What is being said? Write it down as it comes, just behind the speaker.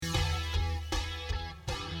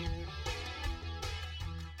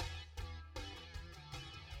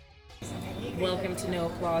Welcome to No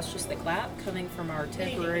Applause, Just the Clap, coming from our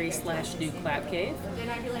temporary / new clap cave.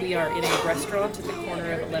 We are in a restaurant at the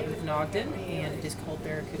corner of 11th and Ogden, and it is called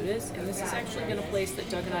Barracudas. And this has actually been a place that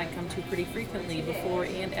Doug and I come to pretty frequently before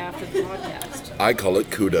and after the podcast. I call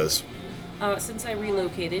it Kudas. Since I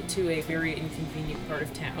relocated to a very inconvenient part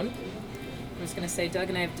of town, I was going to say Doug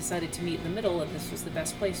and I have decided to meet in the middle, and this was the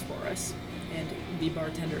best place for us. And the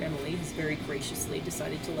bartender, Emily, has very graciously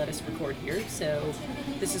decided to let us record here. So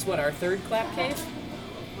this is our third clap cave?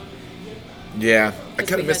 Yeah, I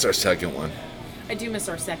kind of missed our second one. I do miss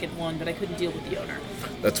our second one, but I couldn't deal with the owner.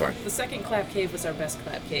 That's fine. The second clap cave was our best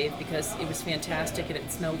clap cave because it was fantastic and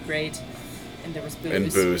it smelled great. And there was booze.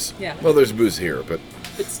 And booze. Yeah. Well, there's booze here, but...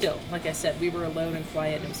 But still, like I said, we were alone and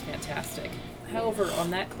quiet and it was fantastic. However,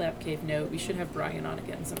 on that clap cave note, we should have Brian on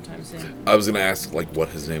again sometime soon. I was going to ask, what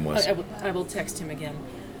his name was. I will text him again.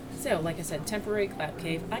 So, like I said, temporary clap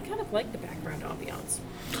cave. I kind of like the background ambiance.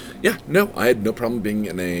 Yeah, no, I had no problem being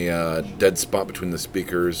in a dead spot between the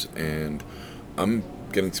speakers, and I'm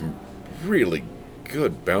getting some really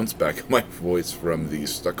good bounce back on my voice from the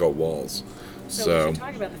stucco walls. So we should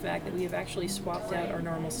talk about the fact that we have actually swapped out our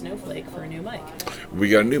normal Snowflake for a new mic. We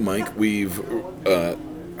got a new mic. We've...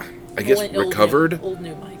 recovered. Old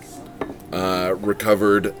new mic.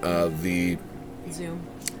 Recovered the Zoom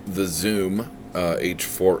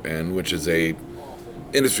H4n, which is a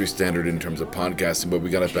industry standard in terms of podcasting. But we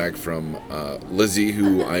got it back from Lizzie,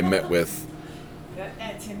 who I met with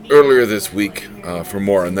earlier this week. For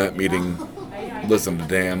more on that meeting, listen to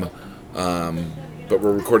Dan. But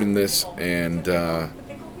we're recording this, and I'm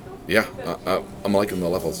liking the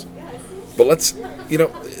levels. But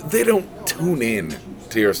they don't tune in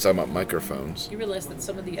to hear us talking about microphones. You realize that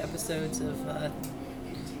some of the episodes of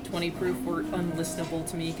 20 Proof were unlistenable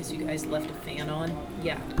to me because you guys left a fan on?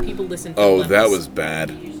 Yeah, people listen to Oh, that was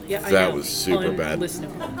bad. Yeah, that was super bad.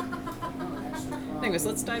 Unlistenable. Anyways,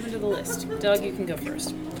 let's dive into the list. Doug, you can go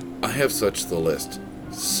first. I have such the list.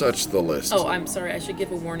 Oh, I'm sorry. I should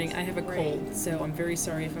give a warning. I have a cold, so I'm very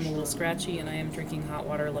sorry if I'm a little scratchy, and I am drinking hot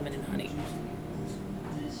water, lemon, and honey.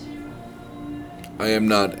 I am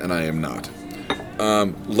not, and I am not.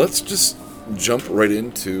 Let's just jump right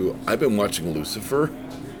into... I've been watching Lucifer.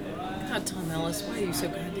 God, Tom Ellis, why are you so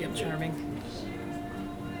goddamn charming?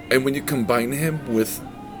 And when you combine him with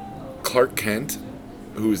Clark Kent,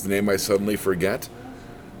 whose name I suddenly forget,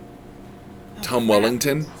 Tom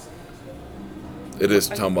Wellington. It is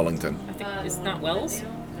Tom Wellington. I think it's not Wells?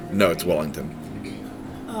 No, it's Wellington.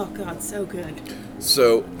 Oh, God, so good.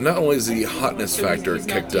 So, not only is the hotness factor he's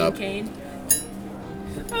kicked not up... Dean Cain?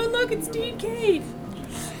 Oh, look, it's Dean Cain!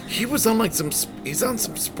 He was on he's on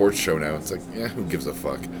some sports show now. It's like, yeah, who gives a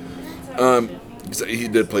fuck? He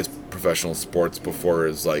did play professional sports before.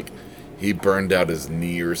 He burned out his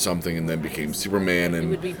knee or something and then became Superman. And it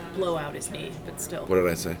would be blow out his knee, but still. What did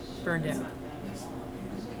I say? Burned out.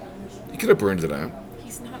 He could have burned it out.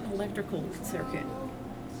 He's not an electrical circuit.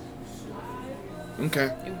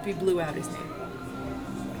 Okay. It would be blew out his knee.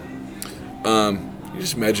 You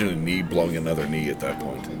just imagine a knee blowing another knee at that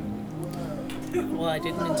point. Well, I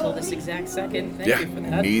didn't until this exact second. Thank you for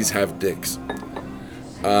that. Knees have dicks.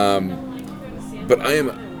 But I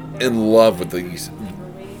am in love with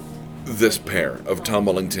this pair of Tom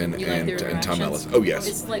Wellington and Tom Ellis. Oh, yes.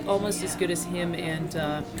 It's almost as good as him and,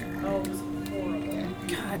 God,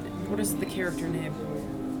 what is the character name?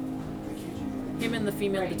 Him and the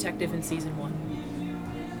female detective in season 1.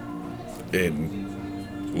 In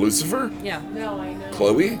Lucifer? Yeah. No, I know.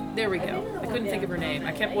 Chloe? There we go. I couldn't think of her name.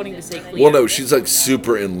 I kept wanting to say Cleo. Well, no, she's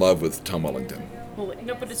super in love with Tom Wellington. Well,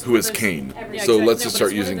 no, but it's who is Cain. Yeah, so exactly. let's No, just but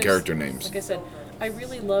start it's one using of those- character names. Like I said, I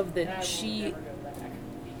really love that she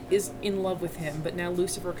is in love with him, but now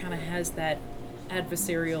Lucifer kind of has that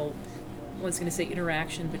adversarial,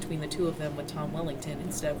 interaction between the two of them with Tom Wellington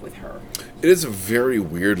instead of with her. It is a very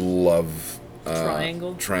weird love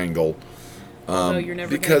triangle. Although you're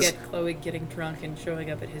never going to get Chloe getting drunk and showing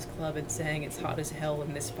up at his club and saying it's hot as hell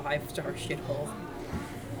in this 5-star shithole.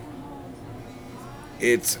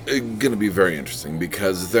 It's going to be very interesting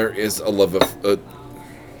because there is a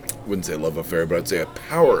wouldn't say love affair, but I'd say a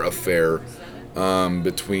power affair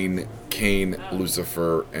between Cain,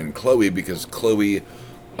 Lucifer, and Chloe, because Chloe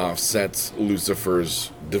offsets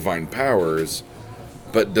Lucifer's divine powers,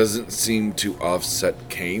 but doesn't seem to offset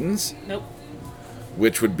Cain's. Nope.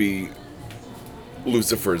 Which would be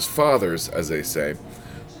Lucifer's father's, as they say,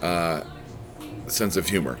 sense of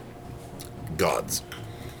humor. Gods.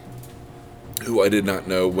 Who I did not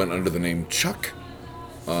know went under the name Chuck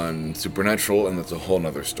on Supernatural, and that's a whole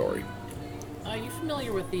nother story. Are you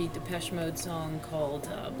familiar with the Depeche Mode song called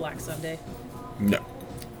Black Sunday? No.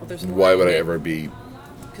 Well, there's Why would I ever be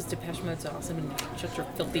because Depeche Mode's awesome and shut your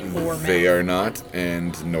filthy whore mouth. They are not,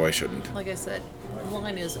 and no, I shouldn't. Like I said, the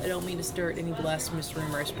line is, I don't mean to start any blasphemous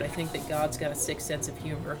rumors, but I think that God's got a sick sense of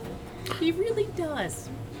humor. He really does.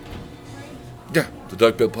 Yeah, the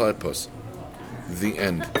duck-billed platypus. The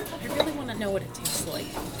end. I really want to know what it tastes like.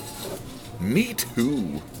 Me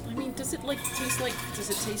too. I mean, does it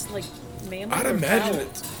taste like mammal I'd or imagine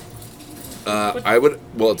fowl? it. I would.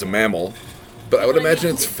 Well, it's a mammal, but I would imagine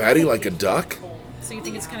it's fatty like a duck. So you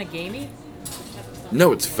think it's kind of gamey?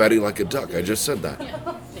 No, it's fatty like a duck. I just said that.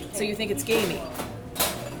 So you think it's gamey?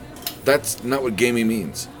 That's not what gamey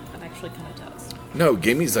means. That actually kind of does. No,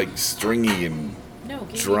 gamey's like stringy and No,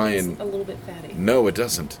 gamey dry is and. a little bit fatty. No, it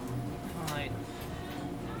doesn't. Fine.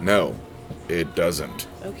 No, it doesn't.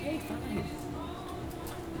 Okay, fine.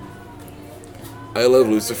 I love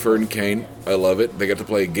Lucifer and Cain. I love it. They got to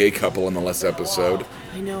play a gay couple in the last episode.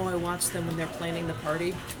 I know, I watched them when they're planning the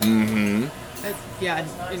party. Mm-hmm. Yeah,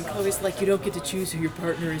 and Chloe's like, you don't get to choose who your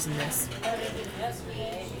partner is in this.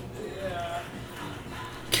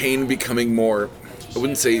 Cain becoming more, I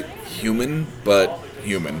wouldn't say human, but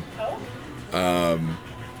human. I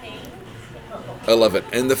love it.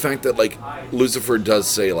 And the fact that, like, Lucifer does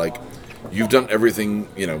say, like, you've done everything,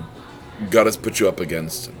 God has put you up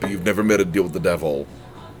against, but you've never made a deal with the devil.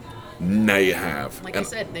 Now you have. Like I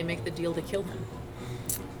said, they make the deal to kill him.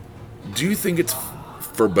 Do you think it's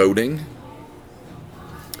foreboding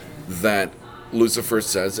that Lucifer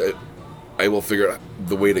says, I will figure out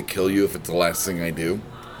the way to kill you if it's the last thing I do?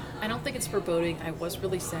 I don't think it's foreboding. I was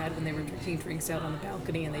really sad when they were drinking drinks out on the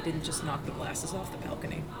balcony and they didn't just knock the glasses off the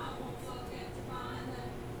balcony.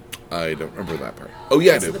 I don't remember that part. Oh,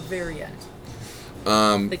 yeah, I That's do. at the very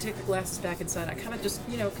end. They take the glasses back inside. I kind of just,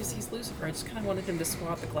 because he's Lucifer, I just kind of wanted him to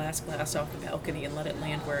swap the glass off the balcony and let it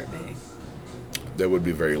land where it may. That would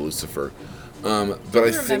be very Lucifer. But I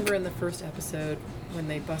I think... remember in the first episode when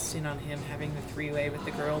they bust in on him having the three-way with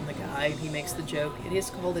the girl and the guy, and he makes the joke, it is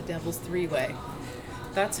called a devil's three-way.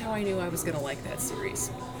 That's how I knew I was going to like that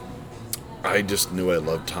series. I just knew I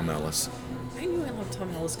loved Tom Ellis. I knew I loved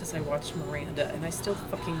Tom Ellis because I watched Miranda, and I still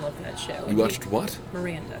fucking love that show. You watched what?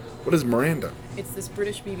 Miranda. What is Miranda? It's this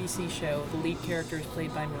British BBC show. The lead character is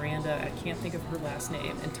played by Miranda. I can't think of her last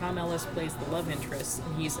name. And Tom Ellis plays the love interest,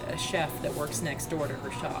 and he's a chef that works next door to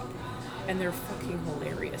her shop. And they're fucking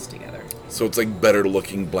hilarious together. So it's like better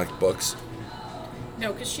looking Black Books?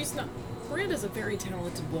 No, because she's not... Miranda's a very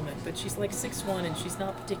talented woman, but she's like 6'1", and she's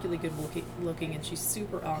not particularly good looking, and she's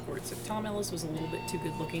super awkward. So Tom Ellis was a little bit too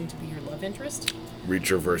good looking to be her love interest.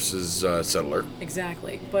 Reacher versus Settler.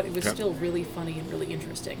 Exactly, but it was Okay. still really funny and really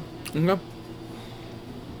interesting. Okay.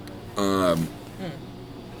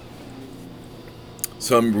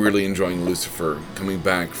 So I'm really enjoying Lucifer coming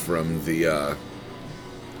back from the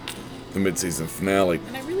mid-season finale.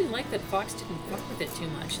 And I really like that Fox didn't fuck with it too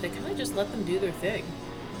much. They kind of just let them do their thing.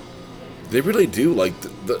 They really do. Like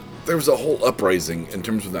there was a whole uprising in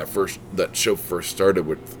terms of that show first started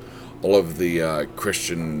with all of the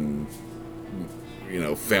Christian,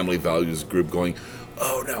 family values group going,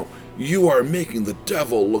 oh no, you are making the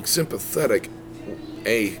devil look sympathetic.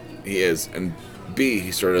 A, he is, and B,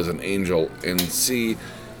 he started as an angel, and C,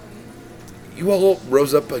 you all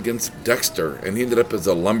rose up against Dexter, and he ended up as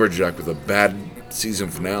a lumberjack with a bad series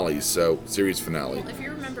finale. Well, if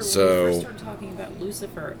you remember when we first started talking about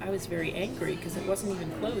Lucifer, I was very angry because it wasn't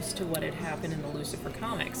even close to what had happened in the Lucifer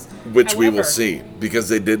comics. Which we will However, see, because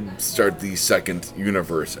they did start the second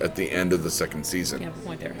universe at the end of the second season. You have a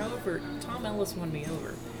point there. However, Tom Ellis won me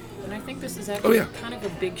over. And I think this is actually kind of a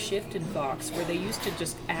big shift in Fox, where they used to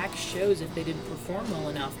just axe shows if they didn't perform well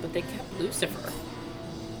enough, but they kept Lucifer.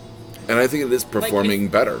 And I think it is performing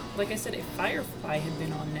better. Like I said, if Firefly had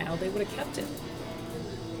been on now, they would have kept it.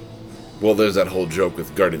 Well, there's that whole joke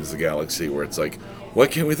with Guardians of the Galaxy where it's like, why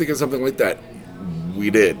can't we think of something like that?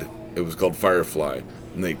 We did. It was called Firefly.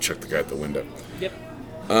 And they chucked the guy out the window. Yep.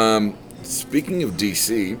 Speaking of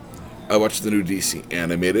DC, I watched the new DC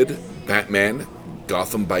animated Batman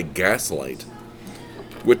Gotham by Gaslight,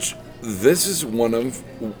 which this is one of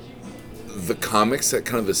the comics that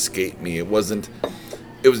kind of escaped me. It was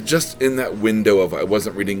just in that window of I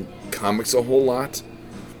wasn't reading comics a whole lot,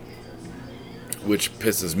 which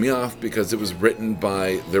pisses me off because it was written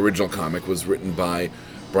by, the original comic was written by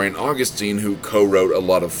Brian Augustine, who co-wrote a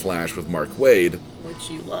lot of Flash with Mark Waid. Which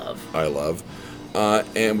you love. I love.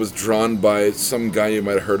 And was drawn by some guy you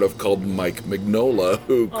might have heard of called Mike Mignola,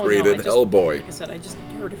 who created Hellboy. Like I said, I just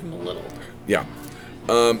heard of him a little. Yeah.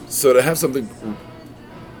 So to have something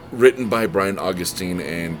written by Brian Augustine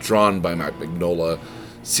and drawn by Mike Mignola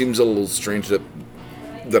seems a little strange that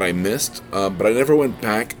I missed, but I never went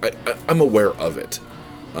back. I'm aware of it.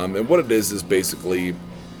 And what it is basically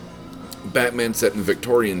Batman set in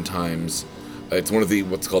Victorian times. It's one of the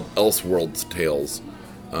what's called Elseworlds tales,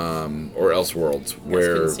 or Elseworlds, You guys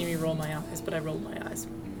where couldn't see me roll my eyes, but I rolled my eyes.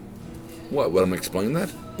 what? What I'm explaining that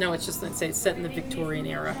No, it's just that it's set in the Victorian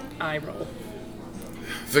era. I roll.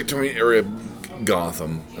 Victorian era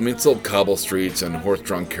Gotham. I mean, it's all cobble streets and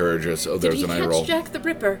horse-drawn carriages. Oh, there's Did an he eye catch roll. Jack the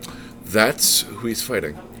Ripper? That's who he's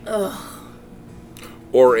fighting.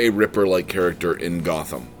 Or a Ripper-like character in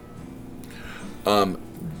Gotham.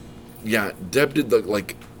 Yeah, Deb did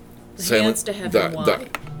the Hands to heaven, why?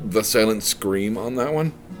 the silent scream on that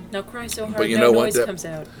one. Now cry so hard But you no know what, noise Deb? comes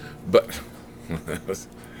out. But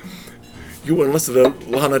you wouldn't listen to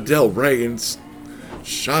Lana Del Rey's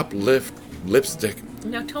shoplift lipstick.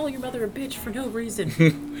 Now call your mother a bitch for no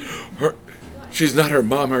reason. She's not her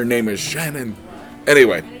mom. Her name is Shannon.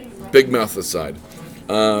 Anyway, big mouth aside.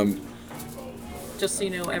 Just so you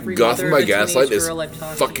know, every Gotham mother by of a teenage Gaslight is girl I've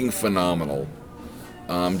talked fucking phenomenal.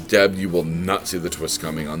 Deb, you will not see the twist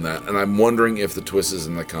coming on that, and I'm wondering if the twist is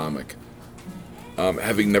in the comic.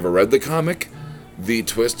 Having never read the comic, the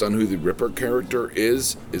twist on who the Ripper character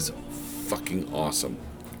is fucking awesome.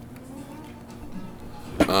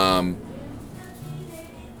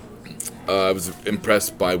 I was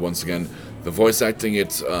impressed by, once again, the voice acting.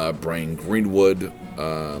 It's Brian Greenwood,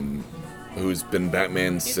 who's been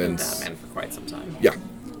Batman He's been since... Batman for quite some time. Yeah.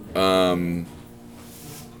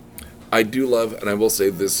 I do love, and I will say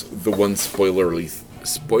this, the one spoilerly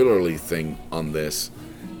thing on this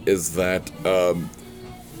is that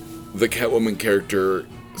the Catwoman character,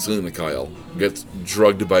 Selena Kyle, gets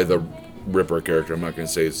drugged by the Ripper character. I'm not going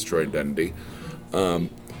to say it's true identity.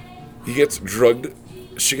 He gets drugged.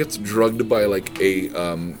 She gets drugged by like a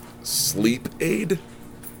sleep aid.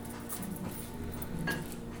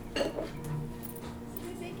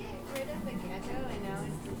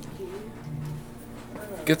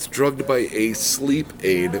 Gets drugged by a sleep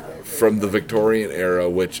aid from the Victorian era,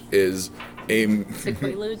 which is a The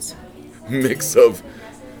Quaaludes. mix of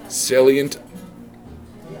salient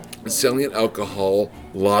alcohol,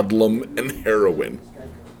 laudanum, and heroin.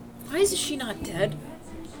 Why is she not dead?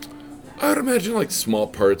 I would imagine like small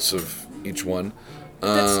parts of each one,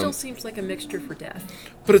 That still seems like a mixture for death.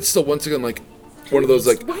 but it's still once again like one of those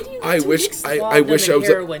like Why do you I need to wish mix I laudanum wish I and was.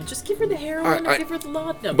 heroin? Just give her the heroin I- or give her the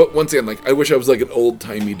laudanum. But once again, like I wish I was like an old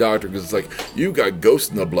timey doctor because it's like you got ghosts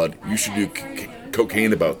in the blood. You should do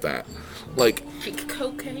cocaine about that. Like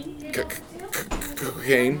Cocaine?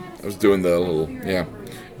 cocaine. I was doing the little yeah.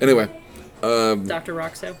 Anyway, Dr.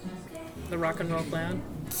 Roxo? The rock and roll clown?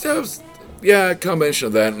 so it was, yeah, a combination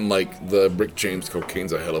of that and like the Rick James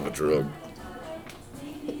cocaine's a hell of a drug.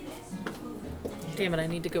 Damn it, I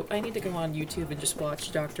need to go on YouTube and just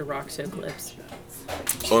watch Dr. Roxo clips.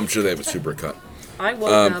 Oh, I'm sure they have a super cut. I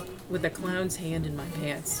woke up with a clown's hand in my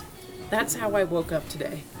pants. That's how I woke up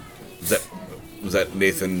today. Was that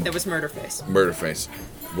Nathan That was Murderface. Murderface?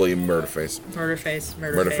 William Murderface. Murderface.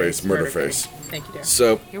 Murderface. Thank you, dear.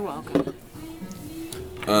 So, You're welcome.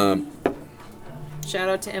 Shout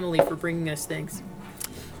out to Emily for bringing us things.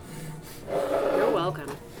 You're welcome.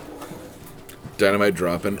 Dynamite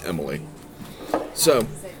Drop and Emily. So,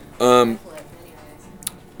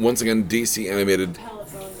 once again, DC Animated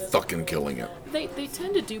fucking killing it. They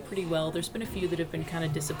tend to do pretty well. There's been a few that have been kind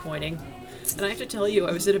of disappointing. And I have to tell you,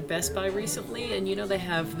 I was at a Best Buy recently, and you know they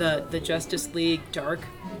have the Justice League Dark.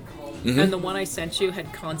 And the one I sent you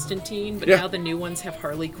had Constantine, but Yeah. now the new ones have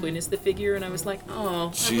Harley Quinn as the figure, and I was like, oh.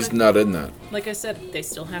 I She's would've- not in that. Like I said, they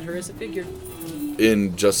still had her as a figure.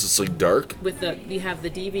 In Justice League Dark? With you have the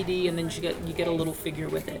DVD, and then you get a little figure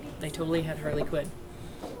with it. They totally had Harley Quinn.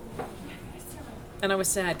 And I was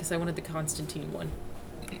sad because I wanted the Constantine one.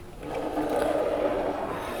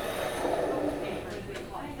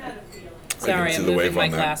 Sorry, see I'm the moving wave my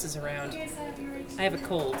on that. glasses around. I have a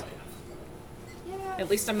cold. At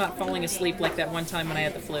least I'm not falling asleep like that one time when I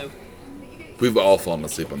had the flu. We've all fallen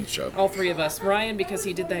asleep on the show. All three of us. Ryan, because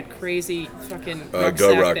he did that crazy fucking Go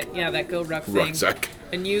rucksack Ruck. thing. Yeah, that Go Ruck thing. Rucksack.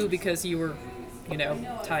 And you, because you were,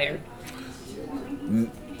 tired.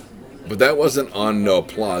 But that wasn't on No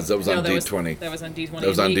Applause. That was No, on that D20. that was on D20. That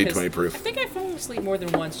was on Me, 'cause D20 proof. I think I've fallen asleep more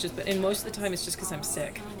than once, and most of the time it's just because I'm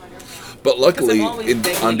sick. But luckily, 'Cause I'm always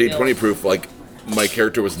on vaguely D20 ill. proof, like, my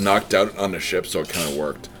character was knocked out on the ship, so it kind of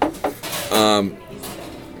worked.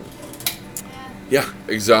 Yeah,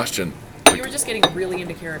 exhaustion. You were just getting really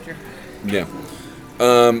into character. Yeah.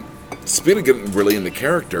 Speaking of getting really into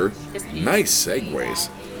character, Yes, please. nice segues.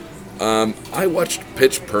 I watched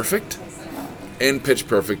Pitch Perfect and Pitch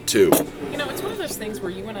Perfect 2. It's one of those things where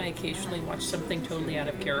you and I occasionally watch something totally out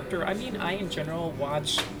of character. I mean, I in general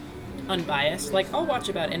watch unbiased. Like, I'll watch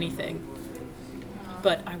about anything.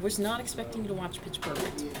 But I was not expecting to watch Pitch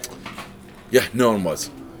Perfect. Yeah, no one was.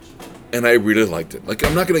 And I really liked it. Like,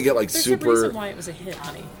 I'm not gonna get like There's super. a reason why it was a hit,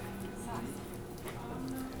 honey.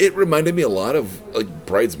 It reminded me a lot of like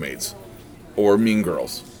Bridesmaids, or Mean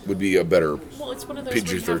Girls would be a better. Well, it's one of those where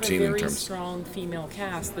you have a PG-13 in very terms. strong female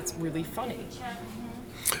cast that's really funny.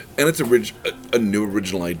 And it's a new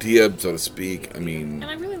original idea, so to speak. I mean,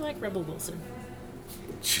 And I really like Rebel Wilson.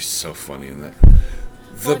 she's so funny in that. The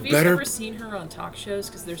Well, have you better. ever seen her on talk shows?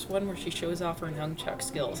 Because there's one where she shows off her nunchuck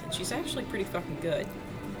skills, and she's actually pretty fucking good.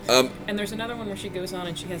 And there's another one where she goes on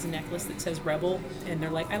and she has a necklace that says Rebel, and they're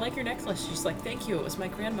like, I like your necklace. She's like, thank you, it was my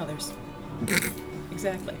grandmother's.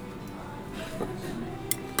 Exactly.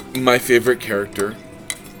 My favorite character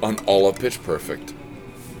on all of Pitch Perfect.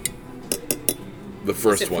 The Is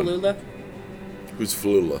first it one. Falula? Who's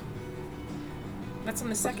Falula? That's on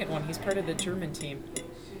the second one. He's part of the German team.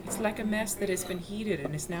 It's like a mess that has been heated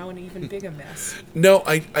and is now an even bigger mess. No,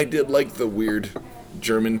 I did like the weird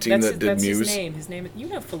German team that did that's Muse. his name. His name. You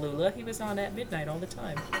know Falula. He was on at midnight all the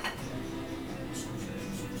time.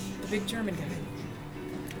 The big German guy.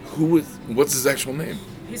 What's his actual name?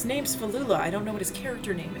 His name's Falula. I don't know what his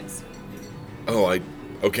character name is. Oh,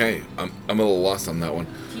 okay. I'm a little lost on that one.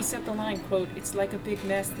 He said the line, quote, "It's like a big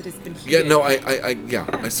mess that has been heated." Yeah, no,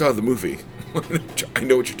 I saw the movie. I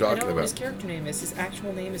know what you're I talking don't know what his about. character name is. His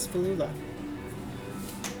actual name is Falula.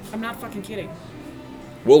 I'm not fucking kidding.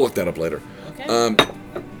 We'll look that up later. Okay.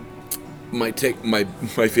 My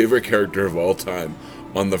favorite character of all time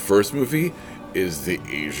on the first movie is the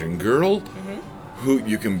Asian girl who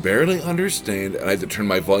you can barely understand, and I had to turn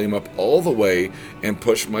my volume up all the way and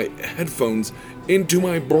push my headphones into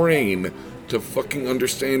my brain to fucking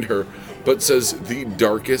understand her, but says the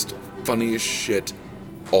darkest, funniest shit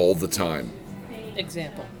all the time.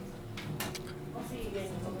 Example.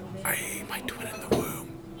 I hate my twin in the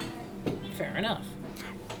womb. Fair enough.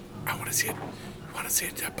 I want to see it. I want to see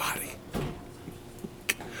a dead body.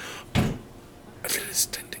 I did a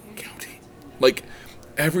stint in county. Like,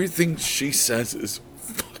 everything she says is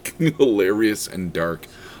fucking hilarious and dark.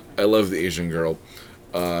 I love the Asian girl.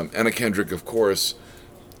 Anna Kendrick, of course.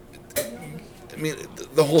 I mean,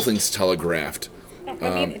 the whole thing's telegraphed. I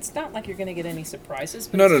mean, it's not like you're going to get any surprises,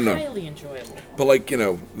 but No, it's no. highly enjoyable. But like, you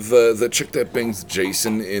know, the chick that bangs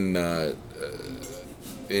Jason in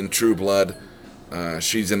True Blood,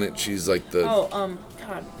 she's in it. She's like the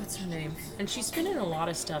God, what's her name? And she's been in a lot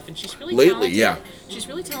of stuff, and she's really Lately, talented. yeah. She's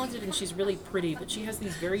really talented, and she's really pretty, but she has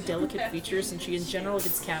these very delicate features, and she in general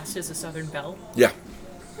gets cast as a Southern belle. yeah.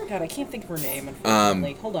 God, I can't think of her name,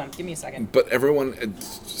 unfortunately. Hold on, give me a second. But everyone,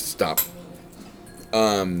 stop.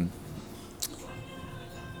 But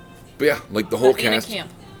yeah, like the whole Anna cast.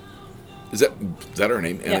 Camp. Is that her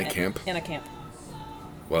name? Anna Camp? Anna Camp.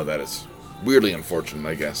 Well, that is weirdly unfortunate,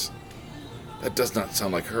 I guess. That does not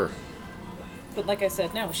sound like her. But like I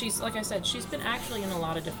said, no, she's been actually in a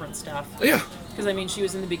lot of different stuff. Yeah. Because I mean, she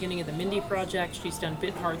was in the beginning of the Mindy Project. She's done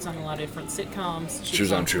bit parts on a lot of different sitcoms. She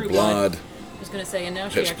was on True Blood. I was gonna say, and now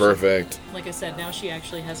she Pitch actually, Perfect. like I said, now she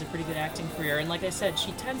actually has a pretty good acting career. And like I said,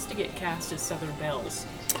 she tends to get cast as Southern belles.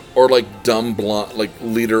 Or like dumb blonde, like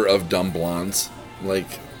leader of dumb blondes.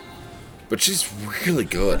 Like, but she's really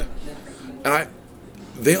good. And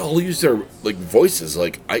they all use their like voices.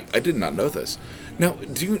 Like, I did not know this. Now,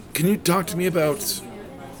 can you talk to me about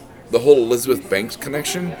the whole Elizabeth Banks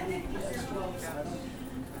connection?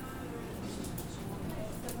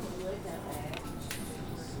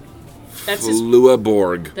 That's his. Lua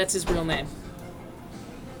Borg. That's his real name.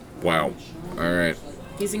 Wow. All right.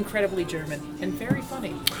 He's incredibly German and very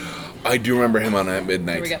funny. I do remember him on At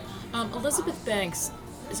Midnight. Here we go. Elizabeth Banks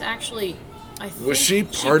is actually, I think Was she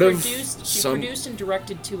part of She some- produced and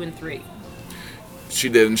directed 2 and 3. She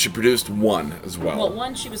did, and she produced 1 as well. Well,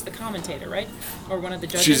 1 she was the commentator, right? Or one of the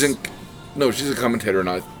judges. She's a commentator,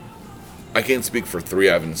 and I can't speak for 3.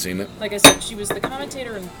 I haven't seen it. Like I said, she was the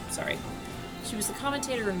commentator in. Sorry, she was the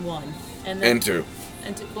commentator in 1, and then And 2.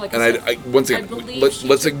 Like And I said, I once I again, believe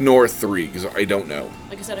let's ignore 3 because I don't know.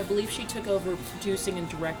 Like I said, I believe she took over producing and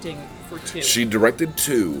directing for 2. She directed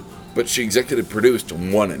 2, but she executive produced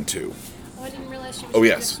 1 and 2. Oh, I didn't realize she was. Oh the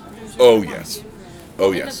yes. producer Oh for 1. yes. Oh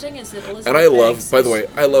And yes. the thing is that Elizabeth And I love, Banks by the is-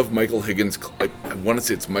 way, I love Michael Higgins. I want to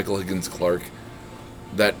say it's Michael Higgins Clark.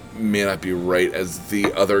 That may not be right as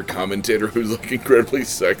the other commentator who's like incredibly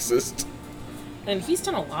sexist. And he's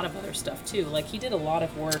done a lot of other stuff too. Like he did a lot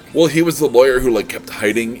of work. Well, he was the lawyer who like kept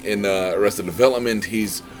hiding in Arrested Development.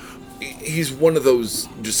 He's one of those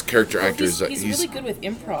just character actors that He's really good with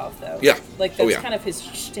improv, though. Yeah. Like Oh, that's yeah. kind of his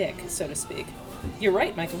shtick, so to speak. You're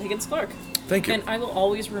right, Michael Higgins Clark. Thank you. And I will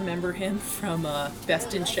always remember him from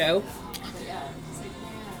Best in Show.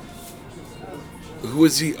 Who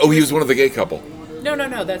was he? Oh, he was one of the gay couple.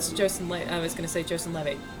 No. That's Joseph. I was going to say Joseph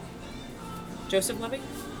Levy. Joseph Levy?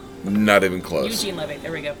 Not even close. Eugene Levy.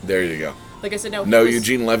 There we go. There you go. Like I said, no. No,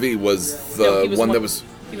 Eugene Levy was the he was one one- that was.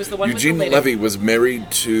 He was the one Eugene with the lady. Levy was married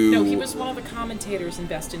to. No, he was one of the commentators in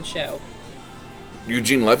Best in Show.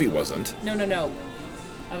 Eugene Levy wasn't. No.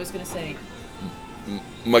 I was going to say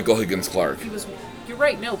Michael Higgins Clark. he was. You're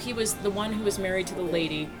right. No, he was the one who was married to the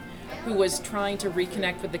lady who was trying to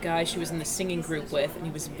reconnect with the guy she was in the singing group with, and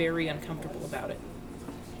he was very uncomfortable about it.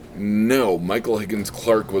 No, Michael Higgins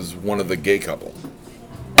Clark was one of the gay couple.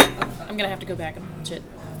 I'm going to have to go back and watch it.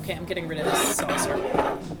 Okay, I'm getting rid of this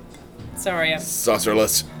saucer. Sorry,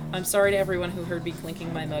 Saucerless. I'm sorry to everyone who heard me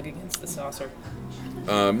clinking my mug against the saucer.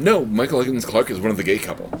 No, Michael Higgins Clark is one of the gay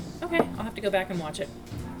couple, Okay, I'll have to go back and watch it.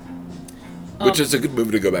 which is a good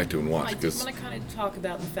movie to go back to and watch. I did 'Cause want to kind of talk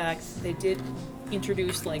about the fact they did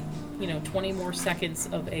introduce 20 more seconds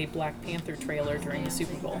of a Black Panther trailer during the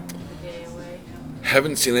Super Bowl.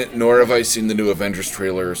 haven't seen it, nor have I seen the new Avengers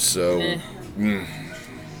trailer. So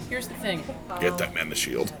Here's the thing. get that man the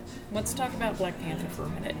shield. Let's talk about Black Panther for a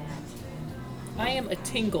minute. I am a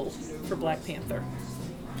tingle for Black Panther.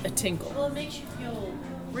 A tingle. Well, it makes you feel.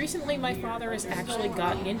 Recently, my father has actually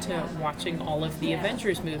gotten into watching all of the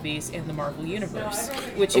Avengers movies in the Marvel Universe.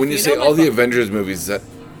 Which, When if you know say my all the fa- Avengers movies, that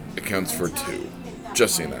accounts for 2.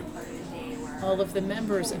 Just so you know. all of the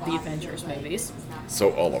members of the Avengers movies.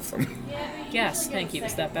 So all of them. Yes, thank you.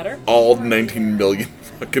 Is that better? All 19 million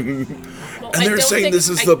fucking. Well, And I they're don't saying think- this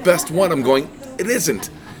is the best one. I'm going, it isn't.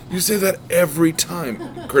 You say that every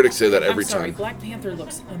time. Critics say that every I'm sorry, time. Black Panther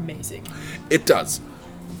looks amazing. It does.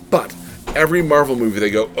 But every Marvel movie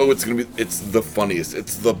they go, oh, it's the funniest.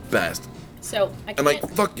 It's the best. So I And can't, like,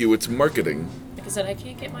 fuck you, it's marketing. like I said, I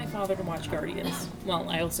can't get my father to watch Guardians. Well,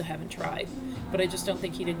 I also haven't tried, but I just don't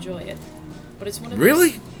think he'd enjoy it. But it's one of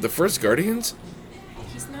Really? The first Guardians?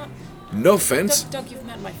 those, he's not. No offense. Doug, you've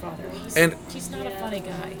met my father. And- He's not a funny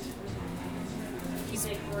guy.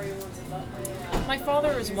 My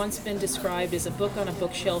father has once been described as a book on a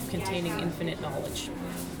bookshelf containing infinite knowledge.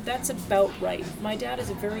 That's about right. My dad is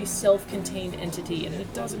a very self-contained entity, and he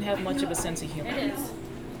doesn't have much of a sense of humor. It is.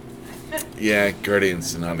 Yeah,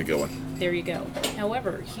 Guardians is not a good one. There you go.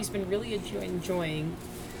 However, he's been really enjoying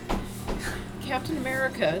Captain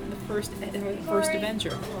America, the first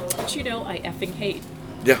Avenger, which I effing hate.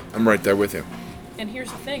 Yeah, I'm right there with you. And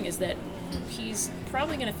here's the thing: is that he's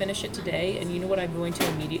probably going to finish it today, and you know what I'm going to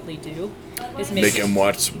immediately do is Make him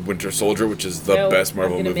watch Winter Soldier, which is the best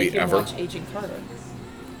Marvel I'm gonna movie make him ever. Watch Agent Carter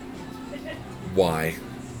Why?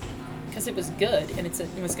 because it was good, and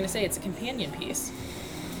I was going to say it's a companion piece.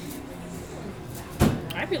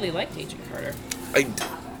 I really liked Agent Carter. I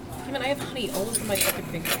mean, I have honey all over my fucking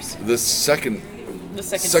fingers. The second The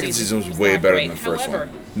second season was was way not better great. than the first However,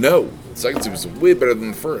 one. No, the second season was way better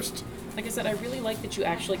than the first. like I said, I really like that you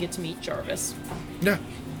actually get to meet Jarvis, Yeah.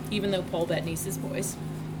 even though Paul Bettany's his voice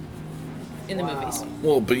in the movies.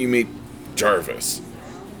 Well, but you meet Jarvis,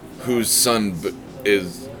 whose son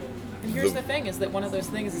is. And here's the thing: is that one of those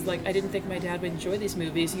things is like I didn't think my dad would enjoy these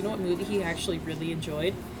movies. You know what movie he actually really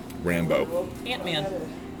enjoyed? Rambo. Ant-Man.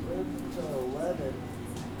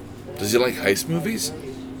 Does he like heist movies?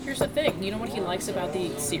 Here's the thing: you know what he likes about the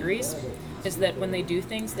series is that when they do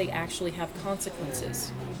things, they actually have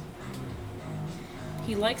consequences.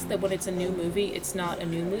 He likes that when it's a new movie, it's not a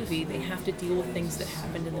new movie. They have to deal with things that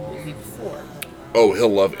happened in the movie before. Oh, he'll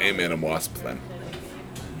love Ant-Man and Wasp then,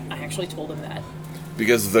 I actually told him that.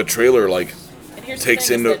 because the trailer And here's takes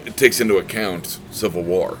the thing is that, it takes into account Civil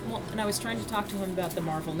War. well, and I was trying to talk to him about the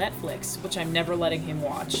Marvel Netflix, which I'm never letting him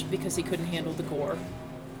watch because he couldn't handle the gore.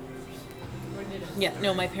 Yeah,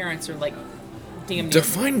 no, my parents are like, damn near.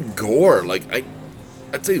 Define gore.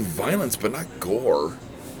 I'd say violence, but not gore.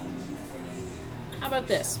 How about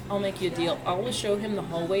this? I'll make you a deal. I'll just show him the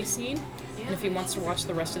hallway scene, and if he wants to watch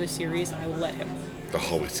the rest of the series, I will let him. The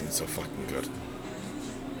hallway scene's so fucking good.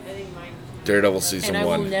 Daredevil season And I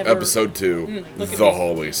will 1, never- episode 2, look at the me.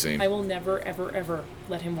 hallway scene. I will never, ever, ever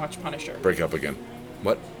let him watch Punisher. Break up again.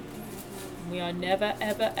 What? We are never,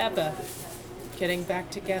 ever, ever getting back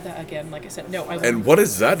together again. Like I said, no, I won't. And what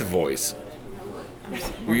is that voice?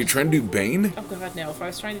 Were you trying to do Bane? Oh god, no. If I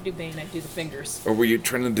was trying to do Bane, I'd do the fingers. Or were you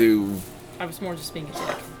trying to do... I was more just being a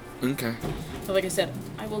dick. Okay. So like I said,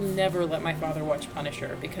 I will never let my father watch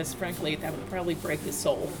Punisher because frankly, that would probably break his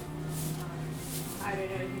soul.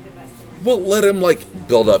 Well, let him,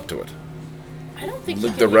 build up to it. I don't think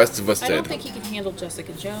Like he the can, rest of us I don't did. think he can handle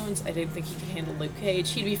Jessica Jones. I don't think he can handle Luke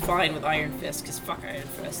Cage. He'd be fine with Iron Fist because fuck Iron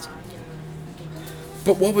Fist.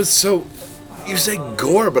 But what was so... You say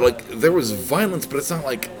gore, but, there was violence, but it's not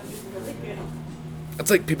like... It's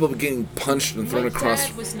like people getting punched and thrown My across.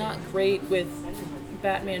 dad was not great with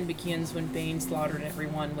Batman Begins when Bane slaughtered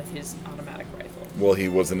everyone with his automatic rifle. Well, he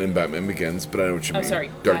wasn't in Batman Begins, but I know what you Oh, mean. sorry,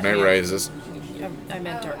 Dark Knight Batman. Rises. I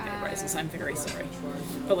meant Dark Knight Rises. I'm very sorry.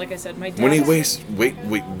 But like I said, my dad... When he wait,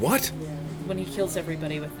 what? When he kills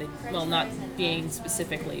everybody with the... Well, not Bane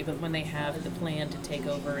specifically, but when they have the plan to take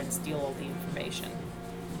over and steal all the information.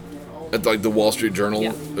 At like the Wall Street Journal,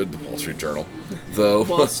 Yeah. The Wall Street Journal, the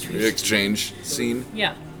Wall Street. exchange scene.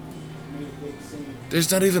 Yeah.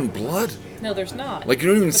 There's not even blood. No, there's not. Like you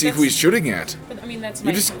don't even But see who that's- he's shooting at. But I mean, that's You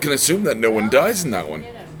my... just can assume that no one dies in that one.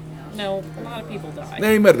 No, a lot of people die. Nah,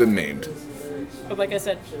 he might have been maimed. But like I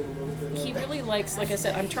said, he really likes, like I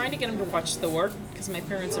said, I'm trying to get him to watch Thor, because my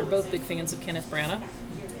parents are both big fans of Kenneth Branagh.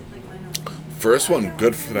 First one,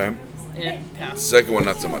 good for them. And passed. Second one,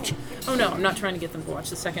 not so much. Oh no, I'm not trying to get them to watch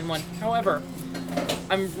the second one. However,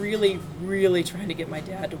 I'm really, really trying to get my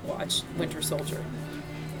dad to watch Winter Soldier.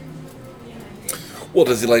 Well,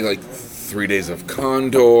 does he like 3 Days of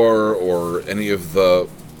Condor or any of the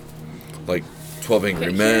like 12 Angry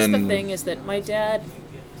Okay, Men? here's the thing is that my dad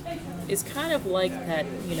is kind of like that,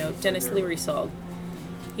 Dennis Leary song.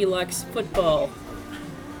 He likes football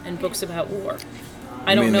and books about war.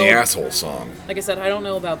 I don't know. the asshole song. Like I said, I don't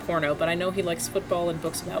know about porno, but I know he likes football and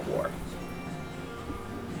books about war.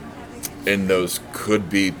 And those could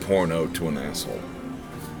be porno to an asshole.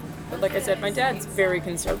 But like I said, my dad's very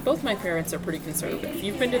conservative. Both my parents are pretty conservative.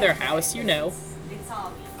 You've been to their house, you know.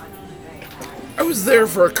 I was there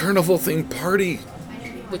for a carnival themed party.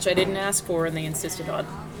 Which I didn't ask for and they insisted on.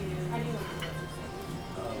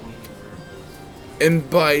 And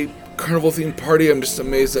by carnival themed party, I'm just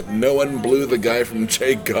amazed that no one blew the guy from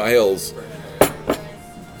Jay Giles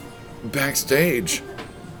backstage.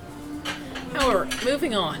 However,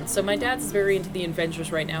 moving on. So my dad's very into the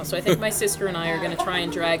Avengers right now, so I think my sister and I are going to try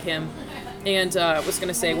and drag him, and I was going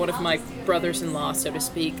to say one of my brothers-in-law, so to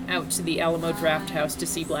speak, out to the Alamo Drafthouse to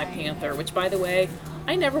see Black Panther, which, by the way,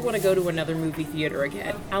 I never want to go to another movie theater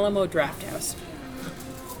again. Alamo Drafthouse.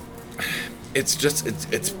 It's just,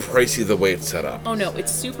 it's pricey the way it's set up. Oh no,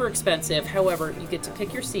 it's super expensive. However, you get to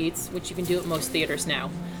pick your seats, which you can do at most theaters now.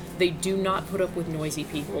 They do not put up with noisy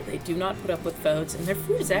people. They do not put up with phones, and their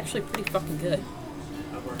food is actually pretty fucking good.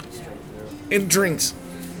 And drinks.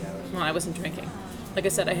 Well, I wasn't drinking. Like I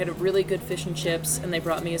said, I had a really good fish and chips, and they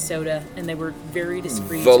brought me a soda, and they were very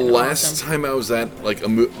discreet. The and last awesome. time I was at like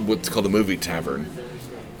what's called a movie tavern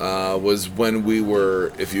was when we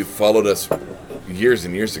were, if you followed us years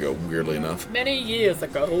and years ago, weirdly enough, Many years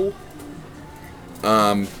ago.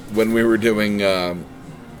 when we were doing,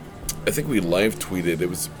 I think we live tweeted. It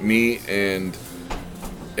was me and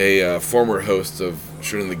a former host of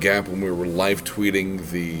Shooting the Gap when we were live tweeting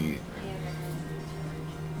the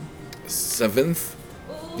seventh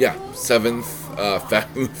Fast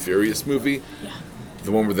and Furious movie, Yeah.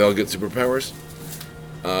 the one where they all get superpowers.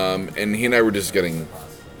 And he and I were just getting,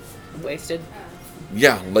 Wasted.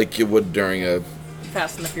 yeah, like you would during a.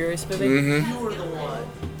 Fast and the Furious movie. Mm-hmm. You were the one.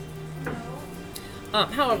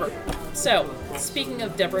 However, so, speaking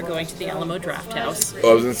of Deborah going to the Alamo Drafthouse,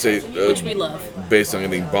 Oh, I was gonna say which we love, based on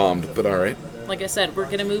getting bombed, but all right. like I said, we're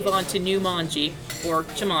going to move on to New Manji, or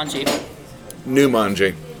Jumanji. New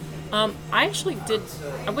Manji. I actually did,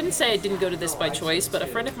 I wouldn't say I didn't go to this by choice, but a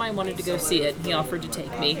friend of mine wanted to go see it. He offered to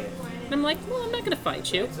take me. And I'm like, well, I'm not going to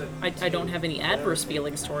fight you. I don't have any adverse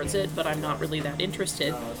feelings towards it, but I'm not really that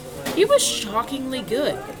interested. It was shockingly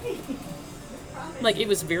good. Like, it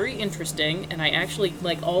was very interesting, and I actually,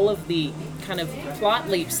 like, all of the kind of plot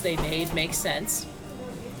leaps they made make sense.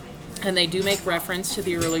 And they do make reference to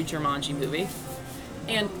the early Jumanji movie.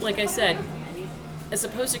 And, like I said, as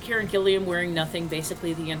opposed to Karen Gilliam wearing nothing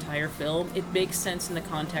basically the entire film, it makes sense in the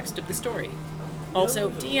context of the story.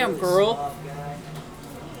 Also, damn girl.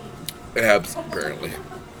 Abs, apparently.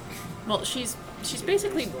 Well, she's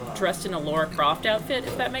basically dressed in a Laura Croft outfit,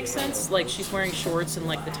 if that makes sense. Like, she's wearing shorts and,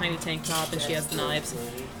 like, the tiny tank top, and she has the knives.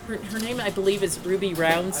 Her name, I believe, is Ruby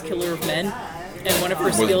Rounds, Killer of Men. And one of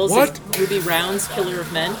her skills what? is Ruby Rounds, Killer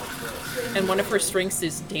of Men. And one of her strengths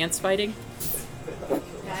is dance fighting.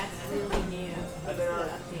 That's really new.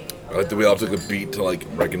 I like that we all took a beat to like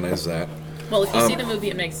recognize that. Well, if you see the movie,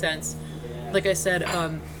 it makes sense. Like I said,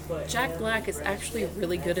 Jack Black is actually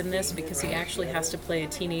really good in this because he actually has to play a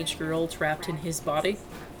teenage girl trapped in his body.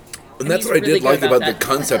 And that's he's what I really did like good about about the that.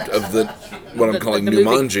 concept of the what I'm The calling movie.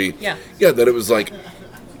 Numanji. Yeah. Yeah, that it was like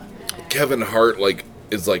Kevin Hart like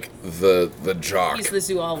is like the jock. He's the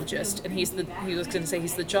zoologist, and he was going to say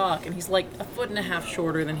he's the jock, and he's like a foot and a half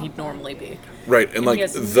shorter than he'd normally be. Right, and he like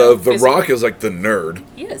has the no physical- Rock is like the nerd.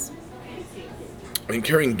 He is. I mean,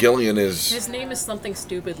 Karen Gillian is His name is something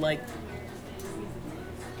stupid like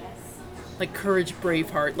Like Courage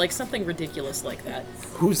Braveheart, like something ridiculous like that.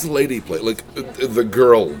 Who's the lady play? Like, the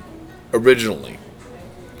girl, originally.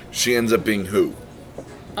 She ends up being who?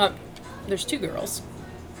 There's two girls.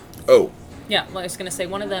 Oh, Yeah, well, I was going to say,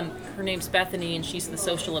 one of them, her name's Bethany, and she's the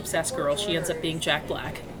social obsessed girl. She ends up being Jack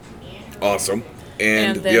Black. awesome.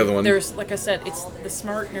 And then the other one? there's, like I said, it's the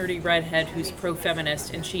smart, nerdy redhead who's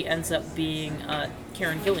pro-feminist, and she ends up being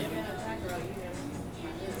Karen Gilliam.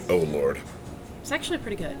 Oh, Lord. It's actually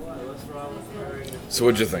pretty good. So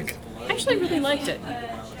what'd you think? I actually really liked it.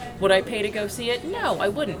 Would I pay to go see it? No, I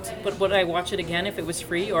wouldn't. But would I watch it again if it was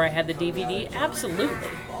free or I had the DVD? Absolutely.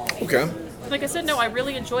 Okay. Like I said, no, I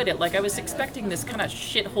really enjoyed it. Like, I was expecting this kind of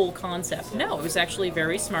shithole concept. No, it was actually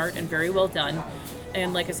very smart and very well done.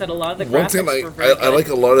 And like I said, a lot of the One graphics thing were very I good. like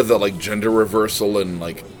a lot of the, like, gender reversal and,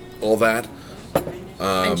 like, all that.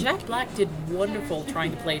 And Jack Black did wonderful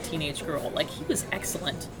trying to play a teenage girl. Like, he was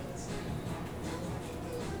excellent.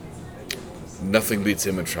 Nothing beats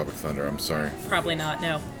him in Tropic Thunder, I'm sorry. Probably not,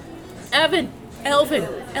 no. Elvin!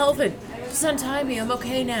 Just untie me, I'm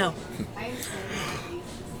okay now.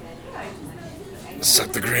 Suck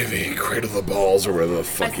the gravy, cradle the balls, or whatever the I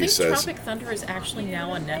fuck he think says. Tropic Thunder is actually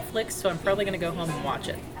now on Netflix, so I'm probably going to go home and watch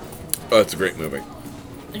it. Oh, it's a great movie.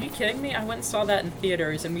 Are you kidding me? I went and saw that in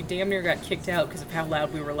theaters, and we damn near got kicked out because of how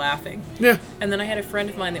loud we were laughing. Yeah. And then I had a friend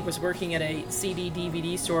of mine that was working at a CD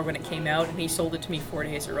DVD store when it came out, and he sold it to me 4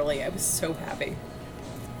 days early. I was so happy.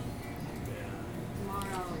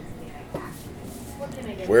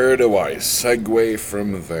 Where do I segue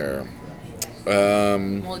from there?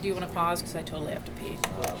 Well, do you want to pause? Because I totally have to pee.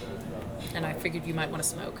 And I figured you might want to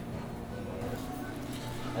smoke.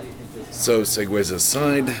 So, segues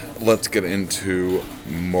aside, let's get into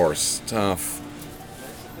more stuff.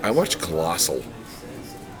 I watched Colossal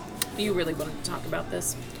You really wanted to talk about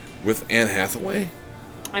this? with Anne Hathaway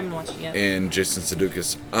I haven't watched it yet. and Jason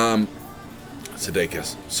Sudeikis.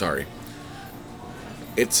 Sudeikis, sorry.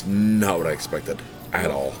 It's not what I expected at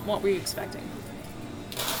all. What were you expecting?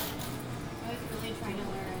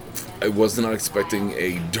 I was not expecting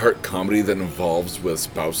a dark comedy that involves with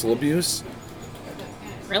spousal abuse.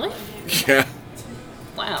 Really? Yeah,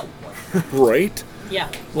 Wow. right? Yeah.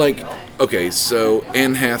 Like, okay, so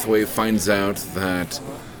Anne Hathaway finds out that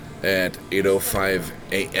at 8:05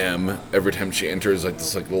 a.m., every time she enters like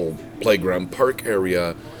this like little playground park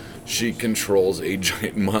area, she controls a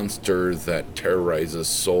giant monster that terrorizes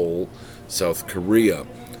Seoul, South Korea.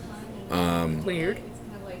 Weird.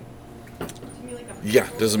 Yeah,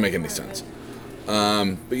 doesn't make any sense.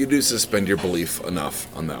 But you do suspend your belief enough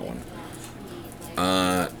on that one.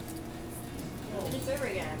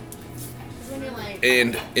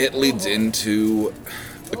 And it leads into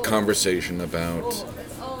a conversation about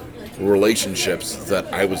relationships that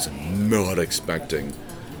I was not expecting.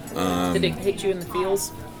 Did it hit you in the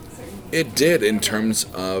feels? It did, in terms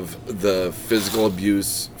of the physical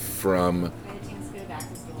abuse from,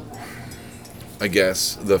 I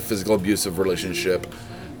guess, the physical abusive relationship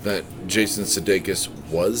that Jason Sudeikis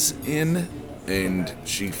was in, and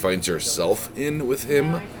she finds herself in with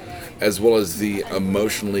him, as well as the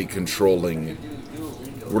emotionally controlling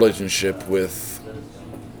relationship with,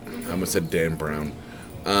 I almost said Dan Brown,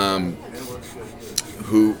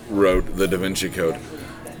 who wrote The Da Vinci Code.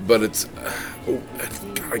 But it's,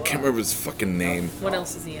 I can't remember his fucking name. What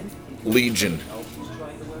else is he in? Legion.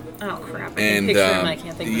 Oh crap! I And can picture him. I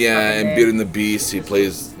can't think of his yeah, fucking and name. Beauty and the Beast, he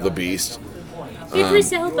plays the Beast.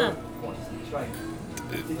 Idris Elba.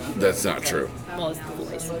 That's not true. Well, it's the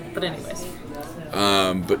voice. But anyways,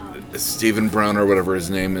 But Stephen Brown, or whatever his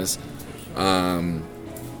name is,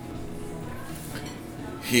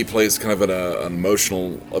 he plays kind of an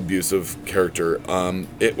emotional, abusive character.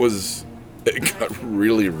 It got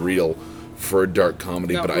really real for a dark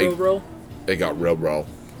comedy, got but real. it got real.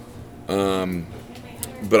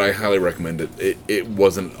 But I highly recommend it. It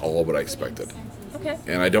wasn't all what I expected, Okay.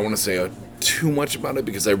 and I don't want to say too much about it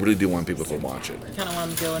because I really do want people to watch it. Kind of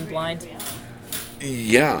want to go in blind.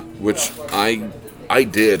 Yeah, which I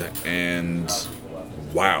did, and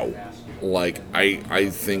wow, like I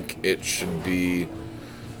think it should be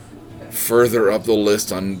further up the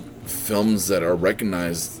list on films that are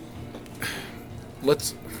recognized.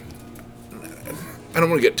 I don't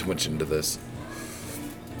want to get too much into this,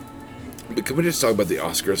 but can we just talk about the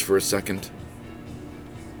Oscars for a second?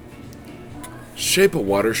 Shape of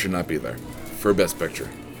Water should not be there for Best Picture.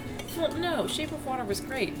 Well, no, Shape of Water was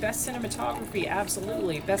great. Best cinematography,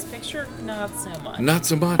 absolutely. Best picture, not so much. Not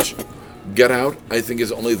so much. Get Out, I think,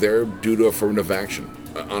 is only there due to affirmative action.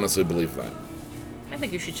 I honestly believe that. I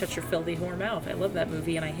think you should shut your filthy whore mouth. I love that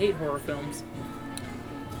movie, and I hate horror films.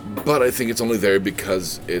 but I think it's only there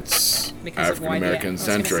because it's Because of why African American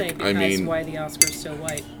centric. I mean, why the Oscar's so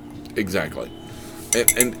white. exactly.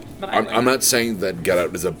 And But I'm not saying that Get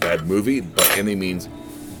Out is a bad movie by any means.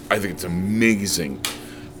 I think it's amazing.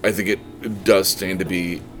 I think it does stand to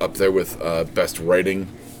be up there with best writing,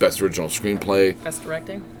 best original screenplay, Best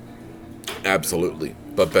directing. absolutely.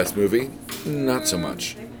 But best movie, not so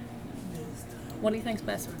much. What do you think's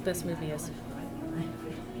best movie is?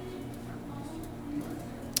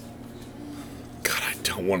 God, I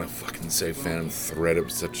don't want to fucking say Phantom Thread. It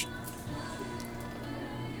was such.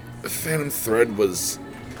 Phantom Thread was.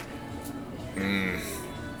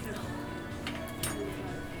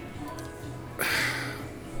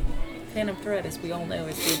 Phantom Thread, as we all know,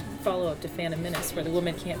 is the follow-up to Phantom Menace, where the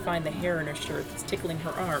woman can't find the hair in her shirt that's tickling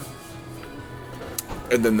her arm.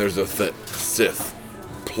 And then there's a Sith,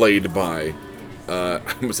 played by, I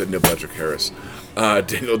almost said Neil Patrick Harris,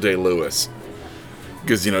 Daniel Day-Lewis.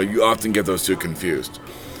 Because, you often get those two confused.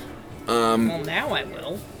 Well, now I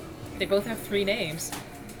will. They both have 3 names.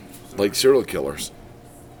 Like serial killers.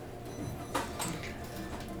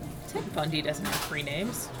 Ted Bundy doesn't have 3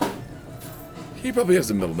 names. He probably has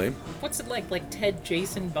a middle name. What's it like? Like Ted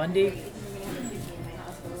Jason Bundy?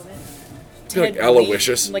 Like Lee-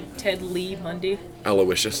 Aloysius. Like Ted Lee Bundy?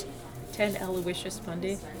 Aloysius. Ted Aloysius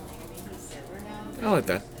Bundy? I like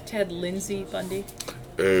that. Ted Lindsay Bundy?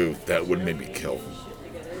 Oh, that would make me kill.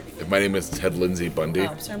 If my name is Ted Lindsay Bundy. Oh,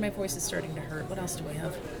 I'm sorry, my voice is starting to hurt. What else do I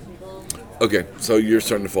have? Okay, so you're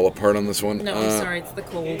starting to fall apart on this one. No, I'm sorry, it's the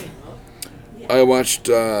cold. I watched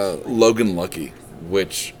Logan Lucky,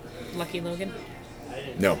 which... Lucky Logan?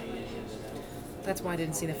 No, That's why I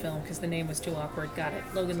didn't see the film, because the name was too awkward. Got it.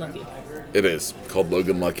 Logan Lucky. it is called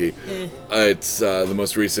Logan Lucky. It's the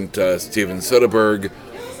most recent Steven Soderbergh.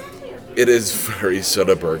 It is very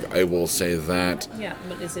Soderbergh, I will say that. Yeah,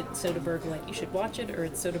 but is it Soderbergh like you should watch it, or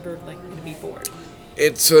it's Soderbergh like you're to be bored?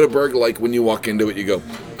 It's Soderbergh like when you walk into it, you go,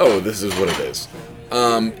 "Oh, this is what it is."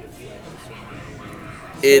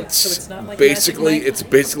 It's not like basically Magic Mike?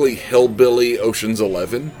 basically Hillbilly Ocean's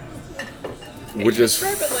 11, which is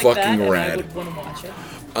Describe it like fucking that, rad. And I would want to watch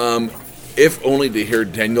it. If only to hear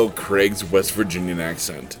Daniel Craig's West Virginian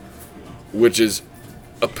accent, which is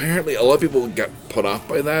apparently a lot of people got put off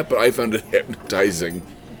by that, but I found it hypnotizing.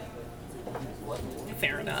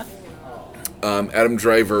 Fair enough. Adam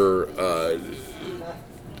Driver,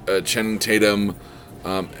 Channing Tatum,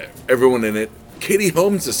 everyone in it. Katie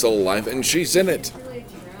Holmes is still alive, and she's in it.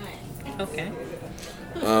 Okay.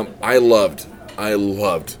 I loved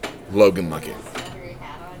Logan Lucky.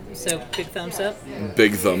 So, big thumbs up.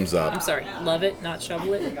 Big thumbs I'm up. sorry, love it, not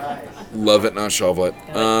shovel it. Love it, not shovel it.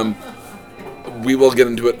 We will get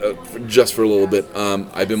into it just for a little bit.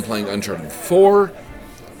 I've been playing Uncharted 4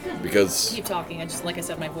 because... Keep talking. Like I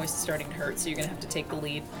said, my voice is starting to hurt, so you're going to have to take the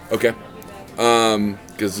lead. Okay.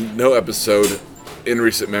 Because no episode in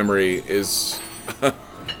recent memory is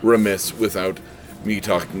remiss without me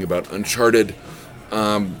talking about Uncharted.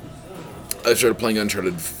 I started playing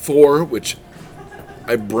Uncharted 4, which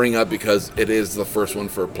I bring up because it is the first one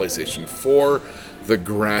for PlayStation 4. The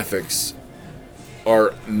graphics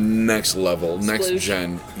are next level, next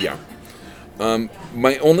Explosion. gen. Yeah.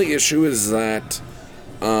 My only issue is that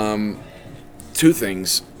two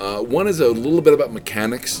things. One is a little bit about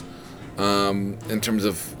mechanics in terms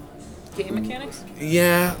of, Game mechanics?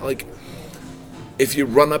 yeah, like if you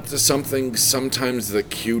run up to something, sometimes the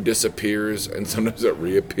queue disappears and sometimes it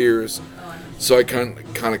reappears. So I kind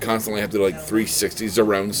of constantly have to do like 360s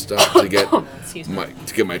around stuff to get Excuse me.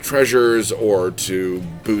 my treasures, or to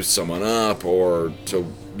boost someone up, or to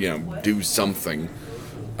do something.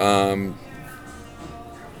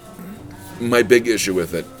 My big issue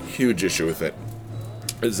with it, huge issue with it,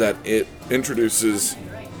 is that it introduces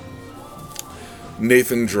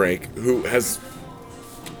Nathan Drake, who has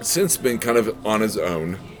since been kind of on his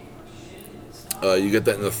own. You get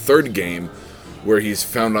that in the third game, where he's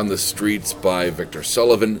found on the streets by Victor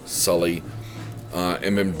Sullivan, Sully,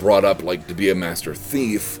 and been brought up like to be a master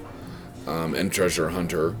thief and treasure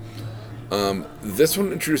hunter. This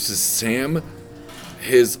one introduces Sam,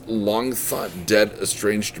 his long thought dead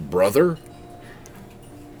estranged brother.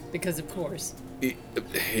 Because of course.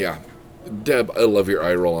 Yeah, Deb, I love your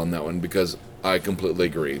eye roll on that one because I completely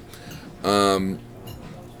agree.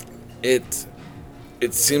 It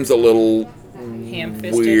seems a little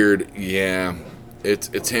Ham-fisted. weird. Yeah,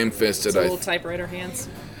 it's ham-fisted. It's a little typewriter hands.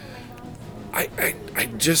 I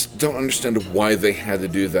just don't understand why they had to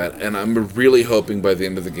do that, and I'm really hoping by the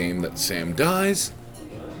end of the game that Sam dies.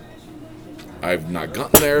 I've not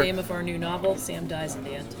gotten there. Name of our new novel, Sam Dies at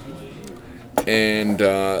the End. And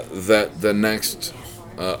that the next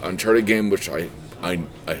Uncharted game, which I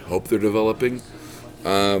I hope they're developing.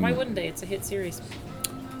 Why wouldn't they? It's a hit series.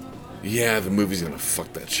 Yeah, the movie's gonna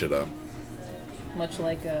fuck that shit up. Much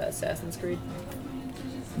like Assassin's Creed.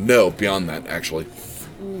 No, beyond that, actually.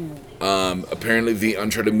 Apparently, the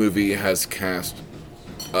Uncharted movie has cast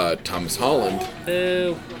Thomas Holland.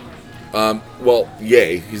 Boo. Well,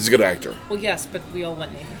 yay, he's a good actor. Well, yes, but we all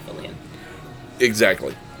want Nathan Fillion.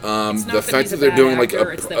 Exactly. not The that fact he's a that they're bad doing like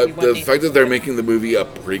actor, it's that we want the Nathan fact that they're Fillion. making the movie a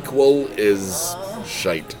prequel is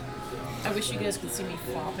shite. I wish you guys could see me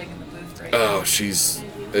flopping in the booth right Oh,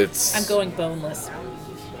 now. it's. I'm going boneless.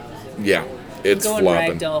 Yeah, it's I'm going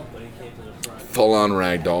flopping. ragdoll. Full on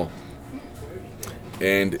ragdoll.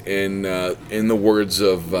 And in the words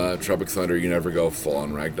of Tropic Thunder, you never go full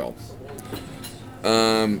on ragdoll.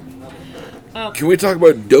 Can we talk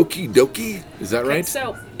about Doki Doki? Is that right?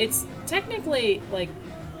 So it's technically like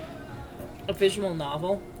a visual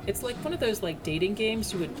novel. It's like one of those like dating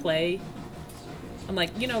games you would play. I'm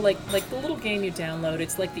like, you know, like the little game you download.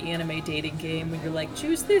 It's like the anime dating game when you're like,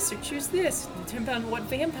 choose this or choose this, depending on what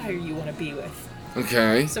vampire you want to be with.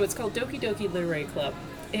 Okay. So it's called Doki Doki Literary Club,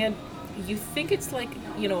 and you think it's like,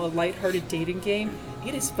 you know, a lighthearted dating game.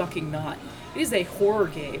 It is fucking not. It is a horror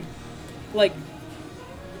game, like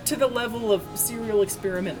to the level of Serial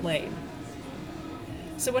Experiment Lane.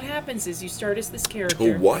 So what happens is you start as this character.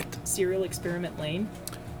 To what? Serial Experiment Lane.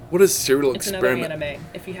 What is Serial It's Experiment? another anime.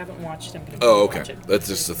 If you haven't watched, I'm gonna Oh, watch okay. it. That's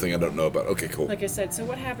just the thing I don't know about. Okay, cool. Like I said, so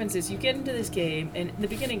what happens is you get into this game, and in the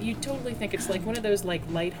beginning you totally think it's like one of those like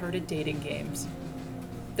lighthearted dating games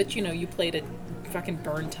that, you know, you played at fucking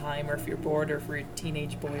burn time, or if you're bored, or if you're a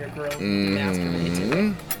teenage boy or girl, you masturbate to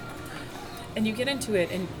it. And you get into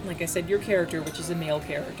it, and like I said, your character, which is a male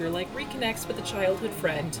character, like reconnects with a childhood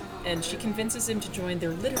friend, and she convinces him to join their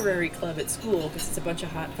literary club at school because it's a bunch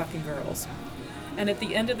of hot fucking girls. And at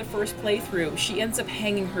the end of the first playthrough, she ends up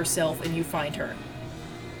hanging herself, and you find her.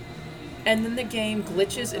 And then the game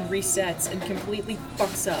glitches and resets and completely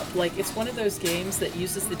fucks up. Like, it's one of those games that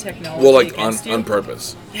uses the technology Well, like against you. on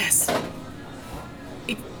purpose. Yes.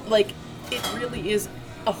 It really is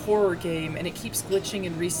a horror game, and it keeps glitching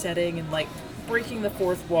and resetting and like breaking the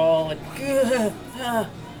fourth wall and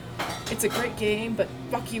it's a great game, but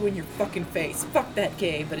fuck you in your fucking face. Fuck that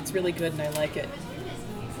game, but it's really good and I like it.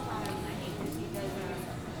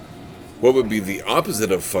 What would be the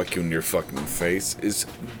opposite of fuck you in your fucking face is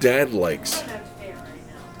dad likes.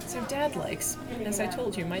 So Dad likes, as I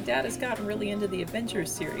told you, my dad has gotten really into the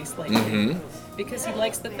Avengers series lately because he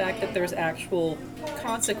likes the fact that there's actual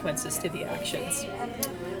consequences to the actions.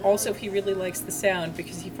 Also, he really likes the sound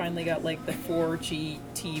because he finally got like the 4G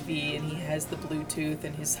TV and he has the Bluetooth,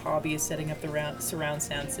 and his hobby is setting up the surround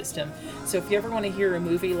sound system. So if you ever want to hear a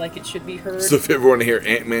movie like it should be heard, So if you ever want to hear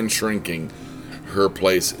Ant-Man shrinking, her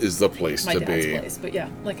place is the place my to dad's be. place. But yeah,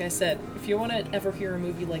 like I said, if you want to ever hear a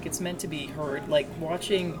movie like it's meant to be heard, like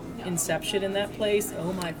watching Inception in that place,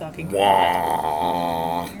 oh my fucking god.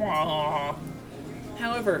 Wah. Mwah.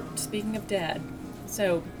 However, speaking of Dad,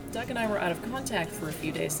 so Doug and I were out of contact for a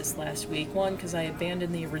few days this last week. One, because I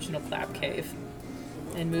abandoned the original Clap Cave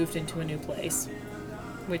and moved into a new place,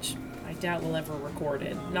 which I doubt we'll ever record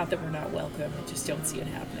it. Not that we're not welcome, I just don't see it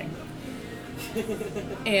happening.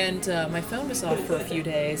 And my phone was off for a few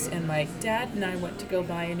days, and my dad and I went to go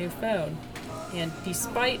buy a new phone. And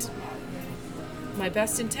despite my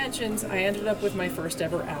best intentions, I ended up with my first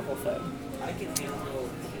ever Apple phone.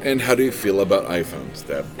 And how do you feel about iPhones,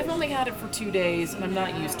 Deb? I've only had it for 2 days, and I'm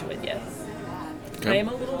not used to it yet. Okay. I am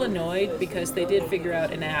a little annoyed because they did figure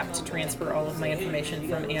out an app to transfer all of my information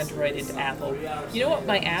from Android into Apple. You know what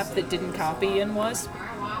my app that didn't copy in was?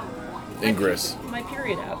 Ingress. My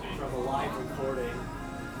period app.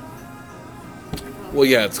 Well,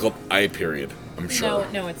 yeah, it's called iPeriod, I'm sure.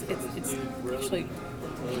 No, it's actually.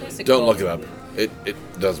 What is it Don't called? look it up.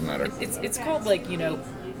 It doesn't matter. It's called, like, you know,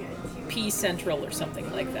 P Central or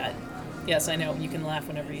something like that. Yes, I know, you can laugh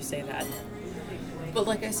whenever you say that. But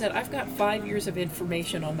like I said, I've got 5 years of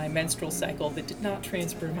information on my menstrual cycle that did not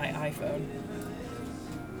transfer to my iPhone.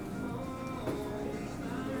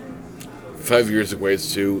 5 years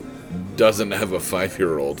equates to doesn't have a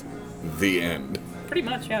 5-year-old. The end. Pretty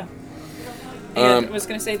much, yeah. And I was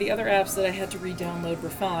going to say the other apps that I had to re-download were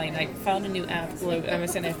fine. I found a new app.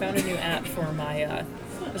 I found a new app for my. I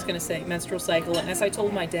was going to say menstrual cycle, and as I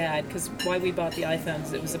told my dad, because why we bought the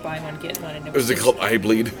iPhones, it was a buy one get one, and it was. Is it called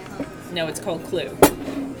iBleed? No, it's called Clue.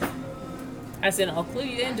 As in, I'll clue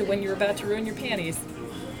you into when you're about to ruin your panties.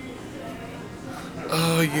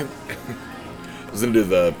 Oh, you. Listen to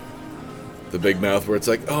the big mouth where it's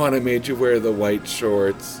like, oh, and I made you wear the white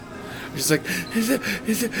shorts. Just like, is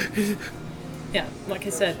it? Yeah, like I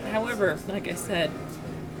said. However, like I said,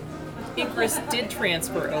 Ingress did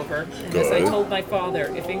transfer over, and as I Good. told my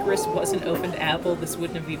father, if Ingress wasn't open to Apple, this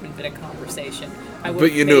wouldn't have even been a conversation. I would But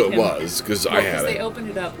have you knew made it him- was, because I Well, had they it. opened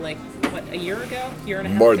it up like what, a year ago, year and a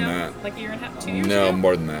half More ago, than that. like a year and a half, 2 years No, ago,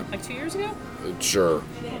 more than that. like 2 years ago. Sure.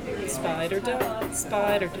 Spider Doug,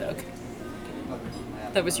 Spider Doug.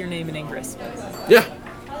 That was your name in Ingress. Yeah.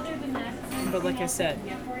 But like I said,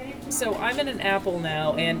 so I'm in an Apple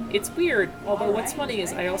now, and it's weird. Although what's funny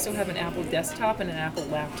is I also have an Apple desktop and an Apple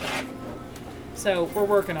laptop. So we're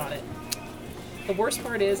working on it. The worst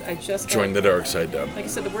part is I just got, Join the dark side, Dub. like I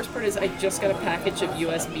said, the worst part is I just got a package of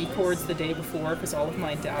USB cords the day before because all of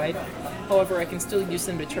mine died. However, I can still use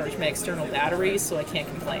them to charge my external batteries, so I can't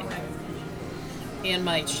complain. And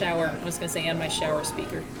my shower, I was going to say, and my shower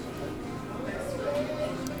speaker.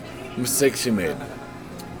 Mistakes you made.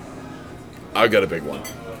 I got a big one.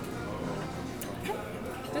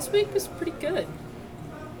 This week was pretty good.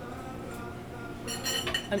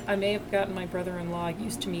 I may have gotten my brother-in-law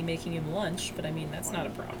used to me making him lunch, but I mean, that's not a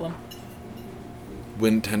problem.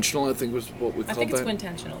 Intentional, I think was what we I called think it's that.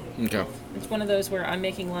 intentional. Okay. It's one of those where I'm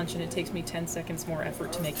making lunch and it takes me 10 seconds more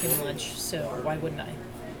effort to make him lunch, so why wouldn't I?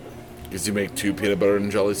 Because you make 2 peanut butter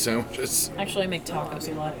and jelly sandwiches. Actually, I make tacos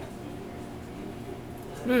a lot.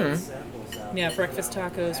 Yeah. Yeah, breakfast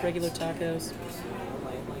tacos, regular tacos.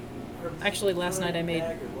 Actually, last night I made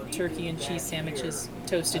turkey and cheese sandwiches,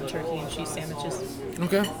 toasted turkey and cheese sandwiches.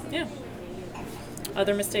 Okay. Yeah.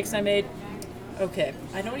 Other mistakes I made? Okay,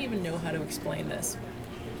 I don't even know how to explain this.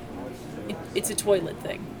 It's a toilet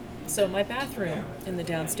thing. So my bathroom in the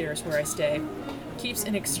downstairs where I stay keeps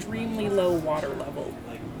an extremely low water level.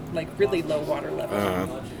 Like really low water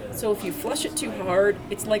level. So if you flush it too hard,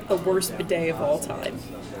 it's like the worst bidet of all time.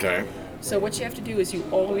 Okay. So what you have to do is you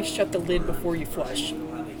always shut the lid before you flush.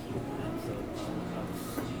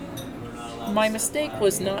 My mistake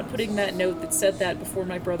was not putting that note that said that before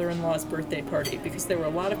my brother-in-law's birthday party because there were a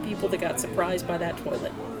lot of people that got surprised by that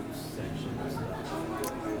toilet.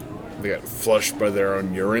 They got flushed by their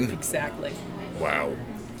own urine. Exactly. Wow.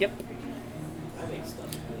 Yep.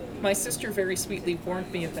 My sister very sweetly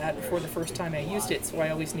warned me of that before the first time I used it, so I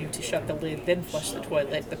always knew to shut the lid, then flush the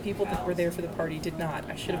toilet. The people that were there for the party did not.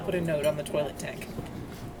 I should have put a note on the toilet tank.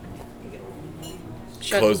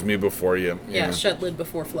 Close me before you. Yeah, shut lid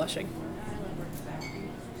before flushing.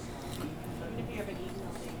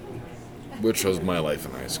 Which was my life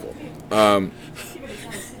in high school.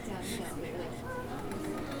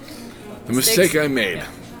 The mistake I made.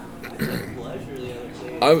 Yeah.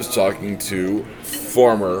 I was talking to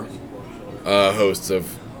former hosts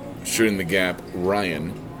of Shooting the Gap,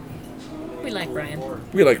 Ryan. We like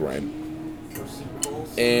Ryan. We like Ryan.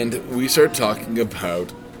 And we started talking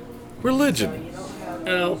about religion.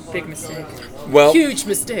 Oh, big mistake. Well, Huge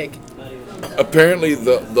mistake. apparently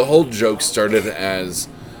the whole joke started as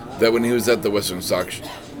that when he was at the Western Sock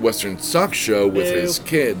Show with Ew. his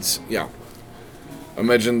kids. Yeah.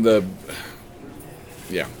 Imagine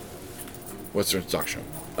Western Sock Show.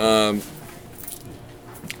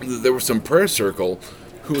 There was some prayer circle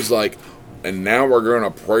who was like, and now we're going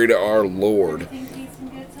to pray to our Lord.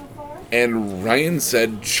 And Ryan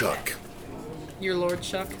said, Chuck. Your Lord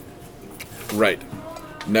Chuck. Right.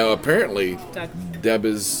 Now, apparently, Doug. Deb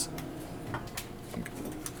is...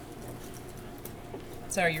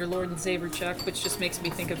 Sorry, your Lord and Savior Chuck, which just makes me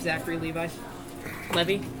think of Zachary Levi.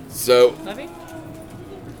 Levy? So, Levy?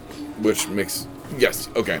 which makes... Yes,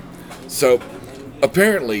 okay. So,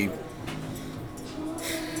 apparently,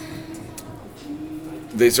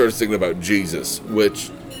 they started singing about Jesus,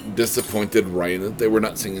 which disappointed Ryan that they were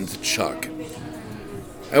not singing to Chuck.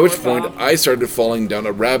 At which Poor point, Bob. I started falling down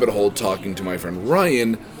a rabbit hole talking to my friend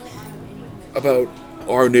Ryan about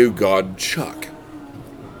our new god, Chuck.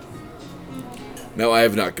 Now, I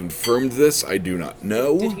have not confirmed this. I do not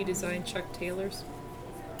know. Did he design Chuck Taylor's?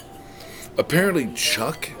 Apparently,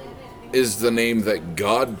 Chuck is the name that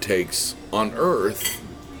God takes on Earth.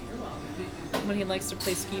 When he likes to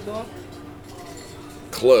play skee ball?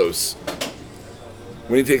 Close.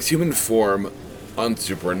 When he takes human form on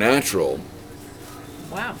Supernatural.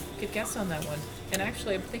 Wow, good guess on that one. And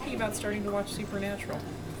actually, I'm thinking about starting to watch Supernatural.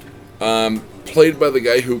 Played by the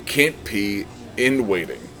guy who can't pee in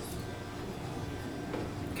Waiting.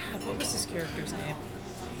 God, what was his character's name?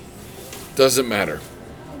 Doesn't matter.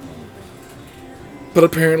 But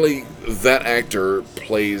apparently, that actor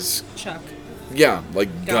plays, Chuck. yeah, like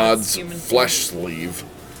God's God's human flesh sleeve.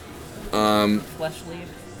 Flesh Leaf.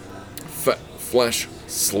 Flesh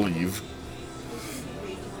sleeve.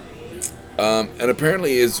 And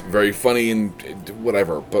apparently is very funny and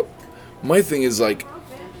whatever. But my thing is like,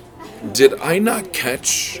 did I not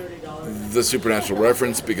catch the Supernatural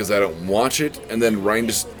reference because I don't watch it? And then Ryan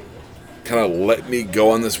just kind of let me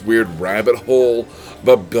go on this weird rabbit hole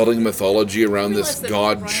about building mythology around this Realize that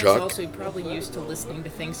god Ryan's Chuck. also probably used to listening to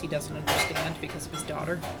things he doesn't understand because of his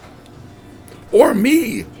daughter. Or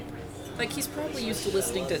me. Like, he's probably used to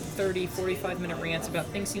listening to 30, 45-minute rants about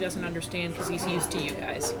things he doesn't understand because he's used to you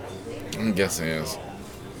guys. I'm guessing yes.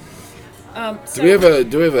 So, Do we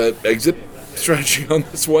have a exit strategy on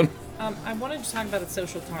this one? I wanted to talk about the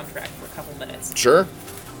social contract for a couple minutes. Sure.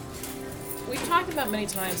 We've talked about many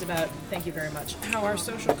times about, thank you very much, how our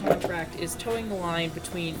social contract is towing the line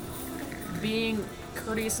between being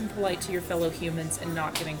courteous and polite to your fellow humans and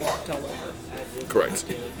not getting walked all over. Correct.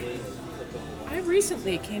 I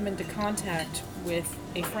recently came into contact with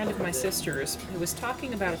a friend of my sister's who was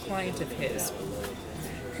talking about a client of his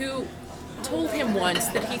who told him once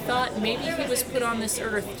that he thought maybe he was put on this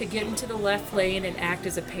earth to get into the left lane and act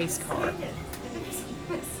as a pace car.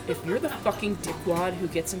 If you're the fucking dickwad who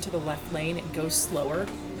gets into the left lane and goes slower,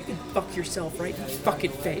 you can fuck yourself right in the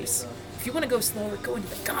fucking face. If you want to go slower, go into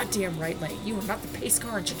the goddamn right lane. You are not the pace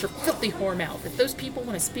car and shut your filthy whore mouth. If those people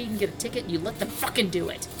want to speed and get a ticket, you let them fucking do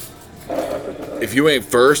it. If you ain't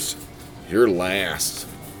first, you're last.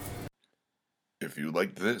 If you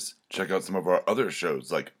liked this, check out some of our other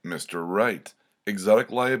shows like Mr. Right,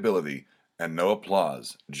 Exotic Liability, and No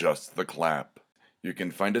Applause, Just the Clap. You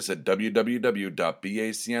can find us at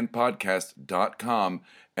www.bacnpodcast.com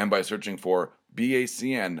and by searching for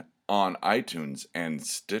BACN on iTunes and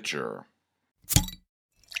Stitcher.